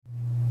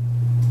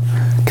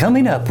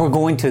Coming up, we're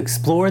going to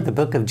explore the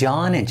book of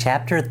John in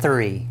chapter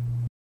 3.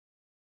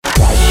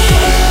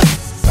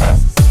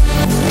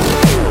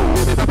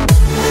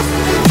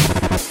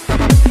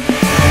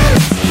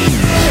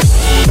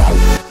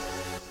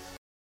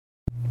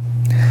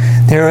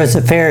 There was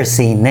a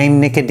Pharisee named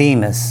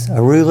Nicodemus,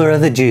 a ruler of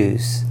the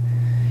Jews.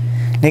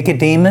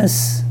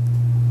 Nicodemus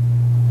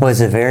was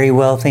a very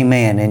wealthy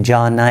man in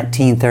John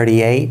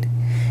 19:38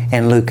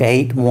 and Luke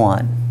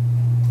 8:1.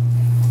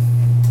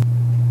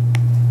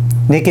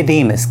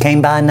 Nicodemus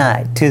came by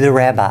night to the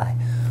rabbi.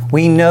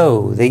 "We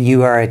know that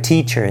you are a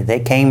teacher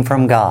that came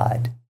from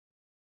God."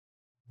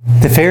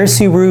 The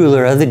Pharisee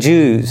ruler of the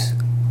Jews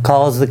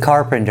calls the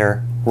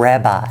carpenter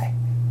Rabbi.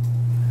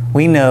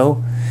 We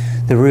know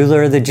the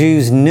ruler of the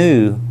Jews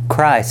knew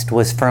Christ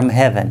was from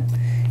heaven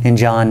in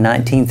John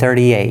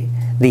 19:38,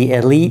 the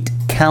elite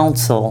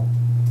council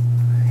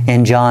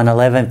in John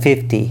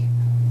 11:50,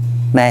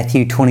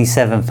 Matthew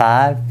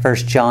 27:5,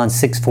 1 John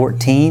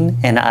 6:14,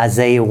 and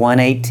Isaiah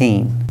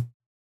 1:18.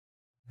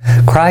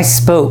 Christ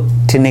spoke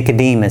to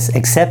Nicodemus,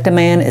 "Except a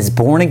man is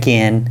born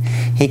again,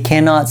 he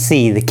cannot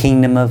see the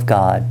kingdom of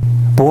God."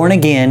 Born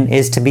again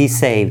is to be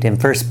saved. In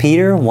 1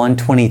 Peter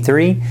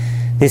 1:23,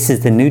 this is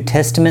the New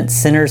Testament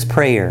sinner's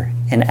prayer.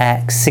 In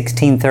Acts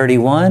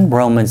 16:31,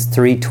 Romans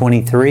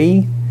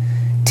 3:23,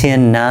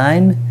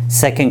 10:9,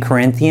 2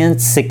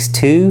 Corinthians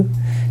 6:2,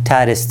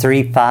 Titus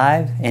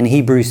 3:5, and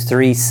Hebrews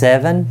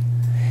 3:7,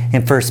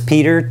 and 1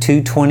 Peter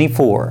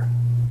 2:24.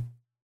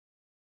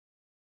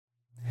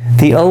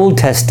 The Old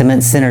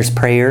Testament sinner's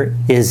prayer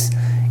is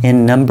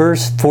in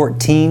Numbers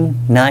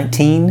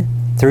 14:19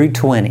 through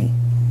 20.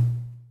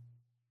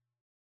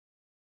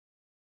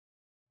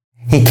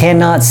 He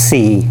cannot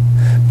see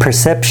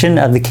perception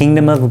of the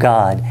kingdom of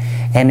God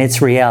and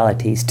its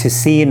realities, to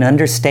see and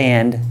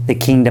understand the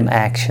kingdom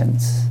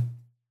actions.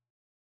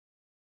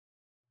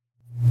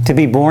 To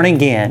be born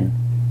again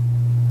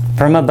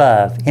from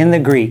above, in the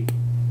Greek,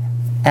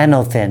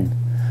 anothen,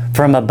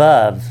 from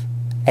above,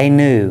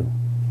 anew.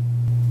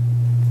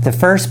 The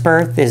first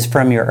birth is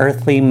from your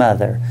earthly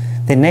mother.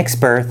 The next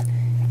birth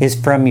is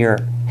from your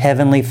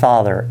heavenly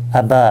Father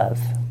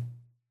above.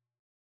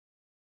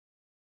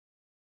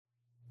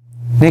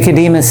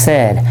 Nicodemus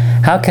said,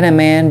 "How can a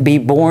man be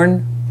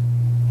born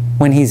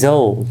when he's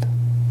old?"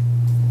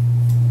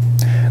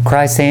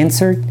 Christ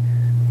answered,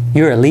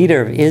 "You're a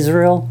leader of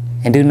Israel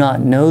and do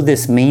not know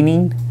this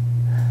meaning?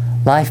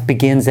 Life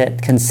begins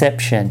at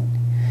conception.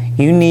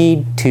 You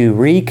need to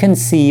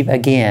reconceive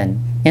again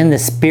in the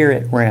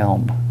spirit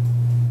realm."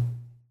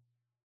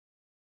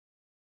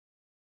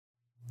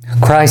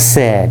 Christ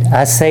said,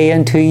 "I say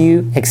unto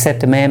you,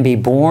 except a man be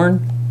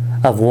born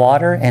of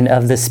water and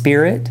of the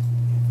Spirit,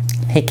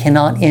 he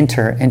cannot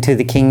enter into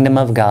the kingdom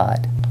of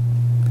God."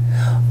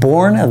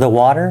 Born of the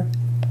water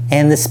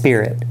and the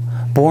Spirit,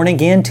 born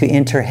again to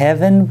enter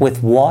heaven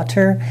with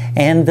water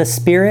and the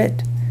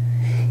Spirit.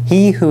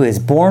 He who is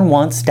born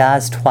once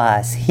dies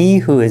twice. He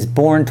who is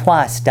born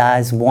twice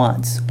dies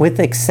once, with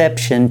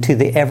exception to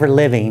the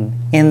ever-living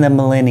in the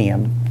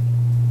millennium.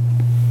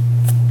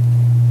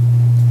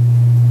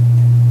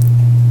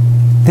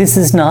 This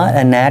is not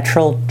a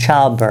natural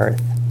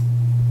childbirth,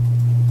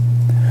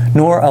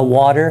 nor a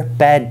water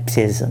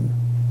baptism.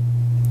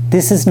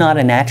 This is not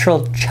a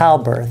natural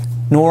childbirth,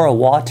 nor a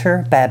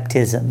water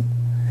baptism.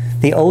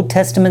 The Old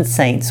Testament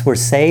saints were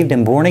saved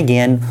and born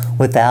again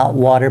without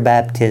water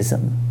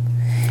baptism.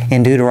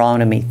 In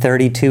Deuteronomy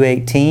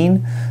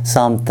 32:18,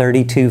 Psalm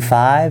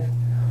 32:5,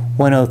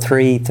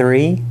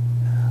 103:3,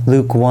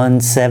 Luke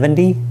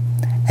 1:70,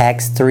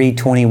 Acts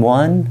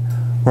 3:21,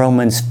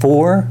 Romans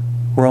 4,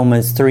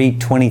 Romans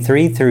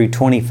 3:23 through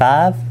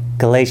 25,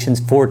 Galatians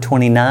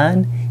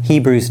 4:29,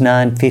 Hebrews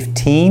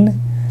 9:15,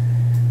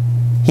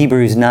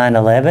 Hebrews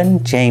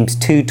 9:11, James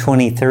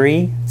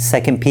 2:23,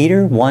 2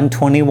 Peter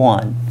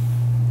 1:21.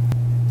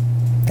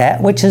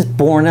 That which is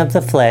born of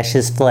the flesh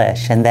is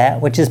flesh, and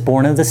that which is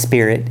born of the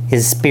Spirit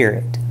is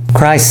spirit.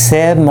 Christ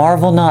said,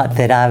 "Marvel not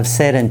that I have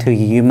said unto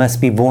you, you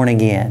must be born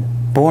again."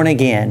 Born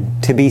again,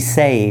 to be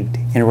saved,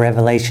 in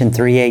Revelation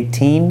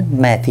 3:18,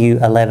 Matthew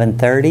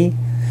 11:30,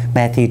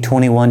 Matthew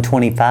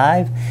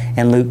 21:25,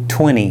 and Luke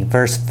 20,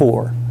 verse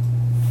 4.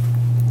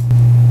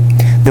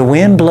 The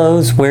wind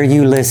blows where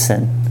you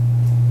listen.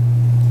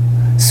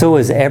 So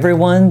is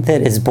everyone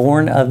that is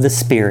born of the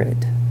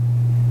Spirit.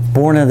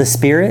 Born of the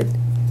Spirit,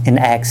 in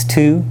Acts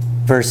 2,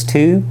 verse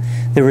 2,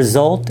 the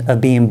result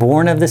of being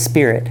born of the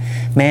Spirit,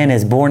 man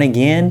is born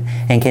again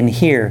and can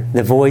hear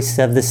the voice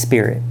of the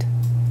Spirit.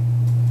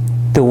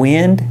 The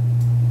wind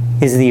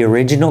is the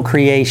original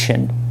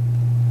creation.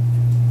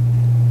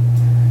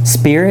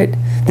 Spirit,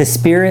 the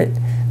Spirit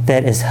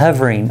that is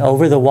hovering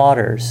over the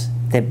waters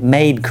that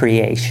made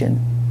creation.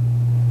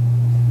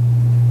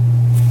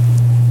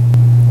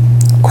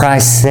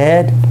 Christ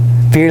said,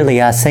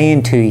 "Verily I say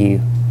unto you,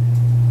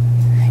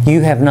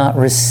 you have not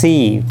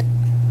received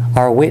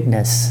our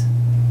witness,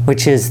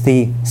 which is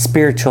the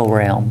spiritual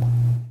realm."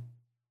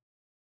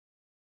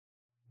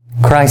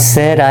 Christ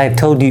said, "I have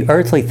told you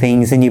earthly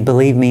things and you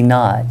believe me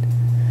not.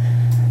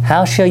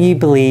 How shall you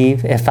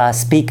believe if I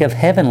speak of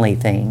heavenly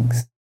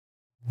things?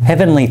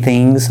 Heavenly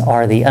things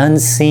are the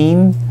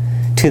unseen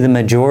to the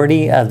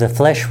majority of the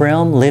flesh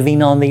realm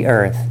living on the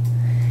earth.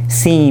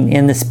 Seen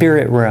in the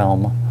spirit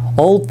realm,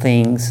 old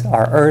things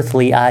are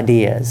earthly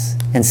ideas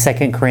in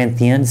 2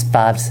 Corinthians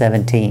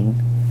 5:17.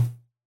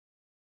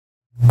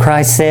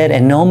 Christ said,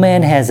 "And no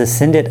man has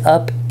ascended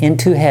up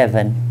into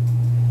heaven,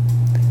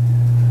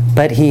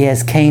 but he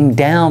has came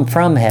down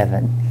from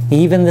heaven,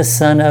 even the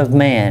Son of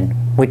Man,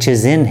 which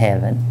is in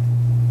heaven."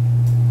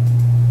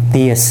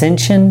 The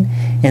ascension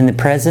in the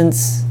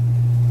presence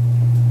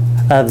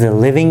of the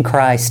living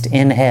Christ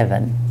in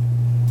heaven.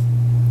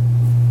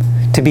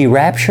 To be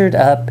raptured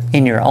up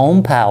in your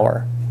own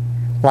power,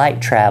 light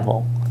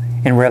travel,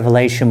 in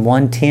Revelation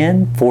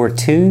 1:10,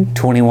 4:2,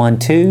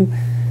 21:2,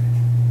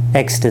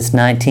 Exodus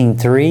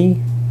 19:3,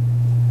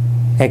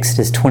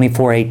 Exodus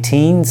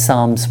 24:18,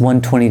 Psalms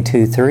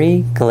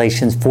 122:3,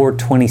 Galatians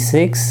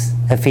 4:26,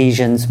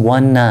 Ephesians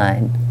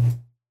 1:9.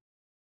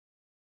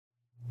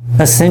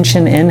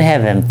 Ascension in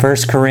heaven,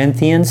 1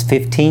 Corinthians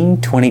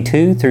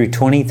 15:22 through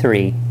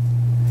 23.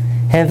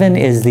 Heaven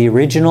is the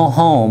original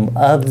home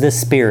of the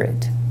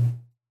Spirit.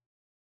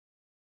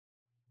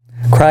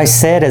 Christ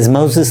said, "As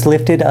Moses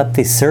lifted up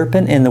the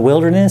serpent in the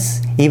wilderness,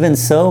 even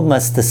so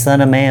must the Son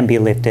of Man be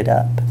lifted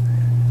up."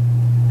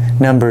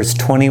 Numbers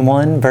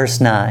 21,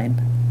 verse 9.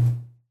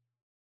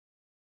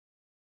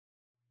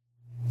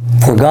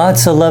 "For God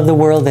so loved the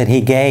world that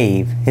he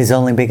gave his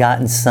only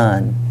begotten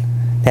Son,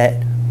 that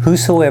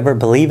whosoever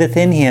believeth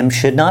in him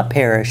should not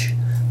perish,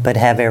 but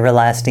have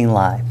everlasting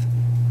life."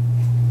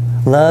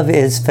 Love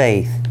is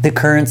faith, the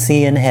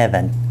currency in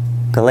heaven.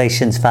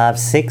 Galatians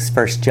 5:6,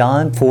 1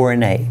 John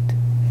 4:8.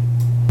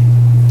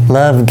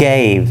 Love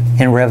gave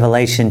in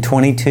Revelation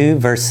 22,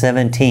 verse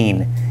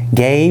 17.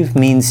 Gave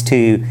means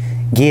to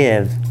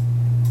give,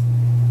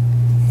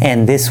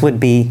 and this would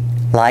be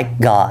like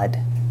God.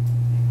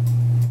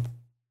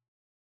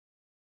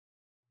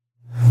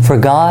 "For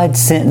God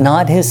sent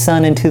not his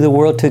Son into the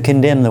world to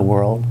condemn the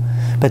world,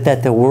 but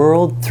that the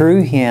world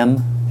through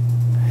him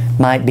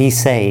might be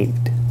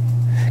saved."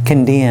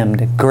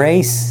 Condemned,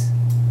 grace,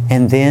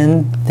 and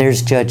then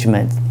there's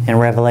judgment in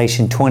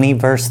Revelation 20,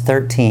 verse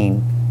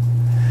 13.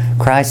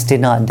 Christ did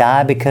not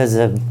die because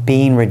of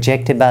being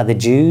rejected by the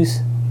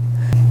Jews.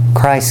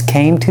 Christ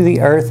came to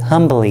the earth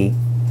humbly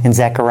in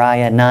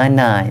Zechariah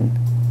 9:9.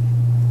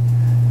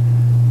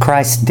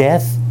 Christ's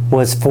death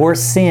was for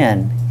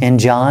sin in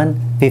John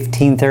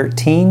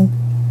 15:13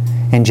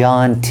 and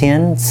John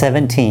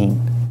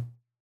 10:17.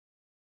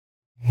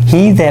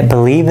 "He that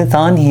believeth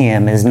on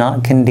him is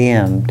not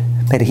condemned,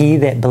 but he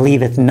that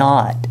believeth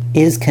not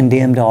is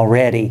condemned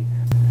already,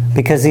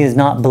 because he has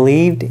not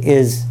believed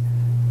is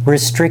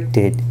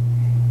restricted.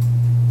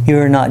 You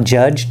are not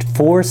judged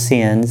for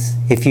sins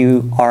if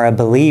you are a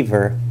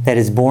believer that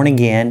is born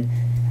again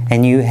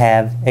and you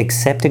have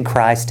accepted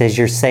Christ as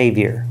your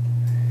Savior."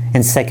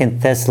 In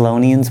 2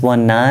 Thessalonians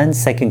 1:9,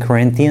 2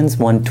 Corinthians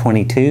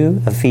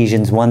 1:22,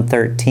 Ephesians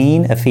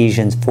 1:13,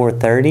 Ephesians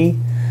 4:30,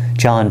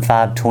 John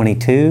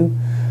 5:22,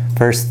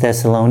 1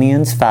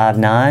 Thessalonians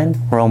 5:9,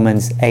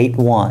 Romans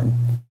 8:1.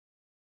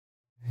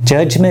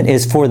 Judgment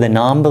is for the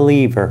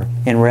non-believer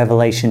in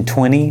Revelation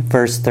 20,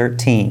 verse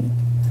 13.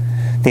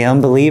 The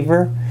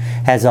unbeliever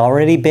has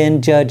already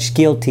been judged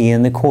guilty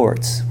in the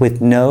courts with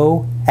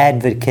no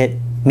advocate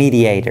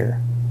mediator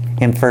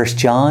in 1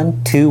 John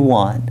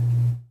 2:1.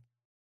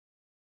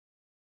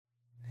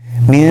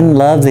 Men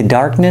love the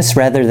darkness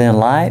rather than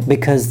light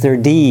because their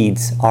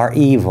deeds are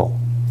evil.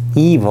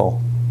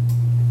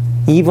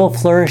 Evil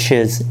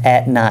flourishes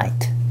at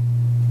night.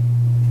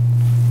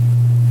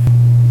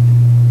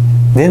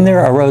 Then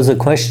there arose a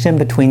question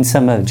between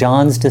some of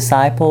John's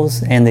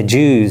disciples and the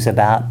Jews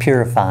about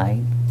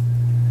purifying.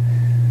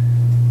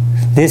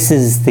 This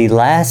is the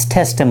last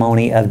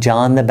testimony of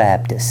John the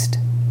Baptist.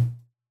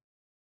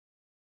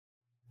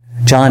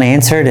 John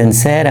answered and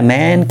said, "A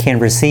man can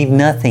receive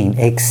nothing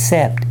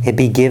except it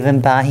be given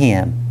by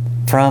him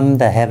from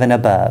the heaven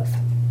above.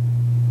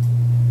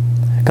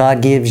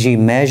 God gives you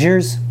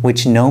measures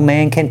which no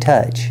man can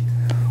touch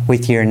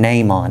with your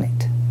name on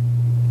it.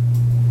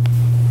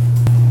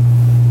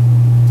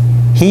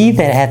 He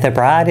that hath a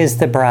bride is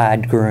the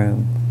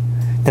bridegroom.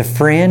 The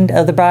friend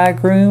of the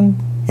bridegroom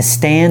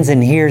stands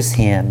and hears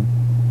him.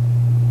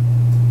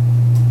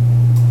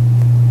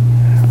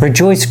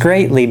 Rejoice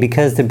greatly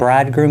because the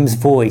bridegroom's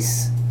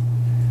voice.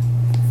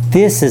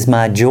 This is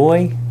my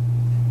joy,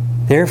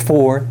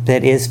 therefore,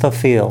 that is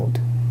fulfilled."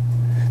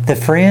 The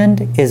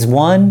friend is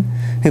one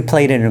who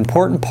played an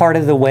important part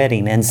of the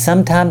wedding and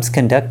sometimes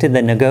conducted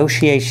the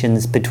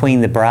negotiations between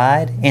the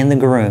bride and the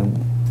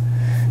groom.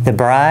 The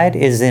bride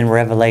is in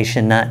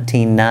Revelation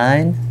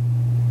 19:9.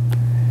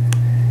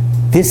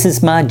 This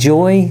is my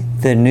joy,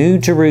 the new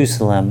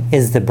Jerusalem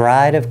is the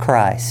bride of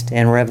Christ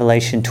in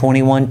Revelation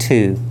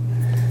 21:2.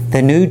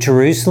 The new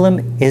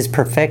Jerusalem is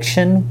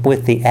perfection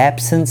with the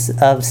absence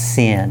of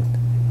sin.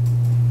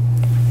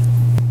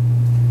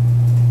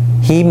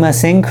 He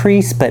must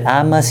increase, but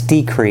I must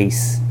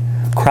decrease.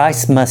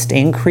 Christ must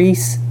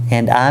increase,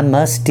 and I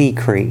must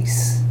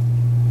decrease.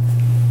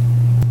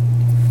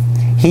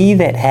 He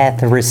that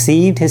hath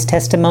received his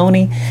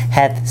testimony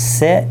hath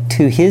set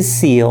to his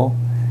seal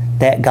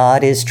that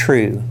God is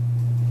true.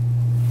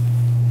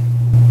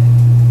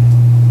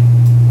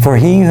 For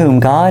he whom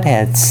God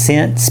hath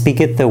sent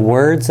speaketh the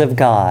words of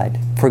God.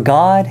 For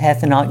God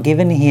hath not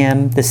given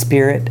him the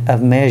spirit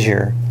of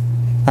measure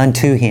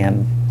unto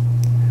him.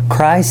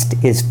 Christ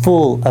is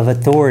full of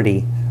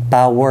authority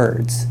by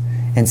words.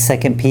 In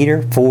 2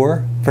 Peter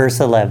 4, verse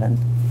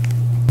 11.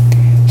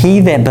 He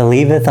that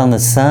believeth on the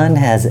Son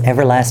has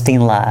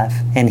everlasting life,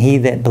 and he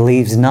that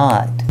believes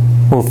not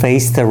will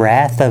face the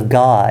wrath of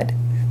God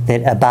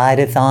that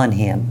abideth on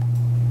him.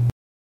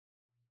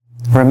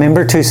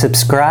 Remember to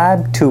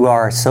subscribe to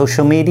our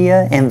social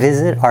media and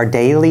visit our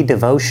daily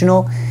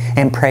devotional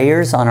and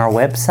prayers on our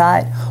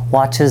website.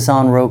 Watch us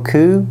on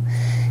Roku.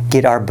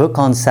 Get our book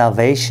on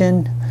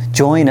salvation.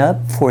 Join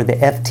up for the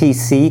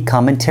FTC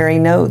commentary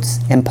notes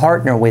and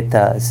partner with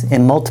us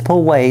in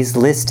multiple ways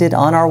listed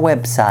on our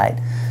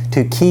website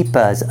to keep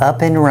us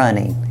up and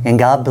running. And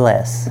God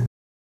bless.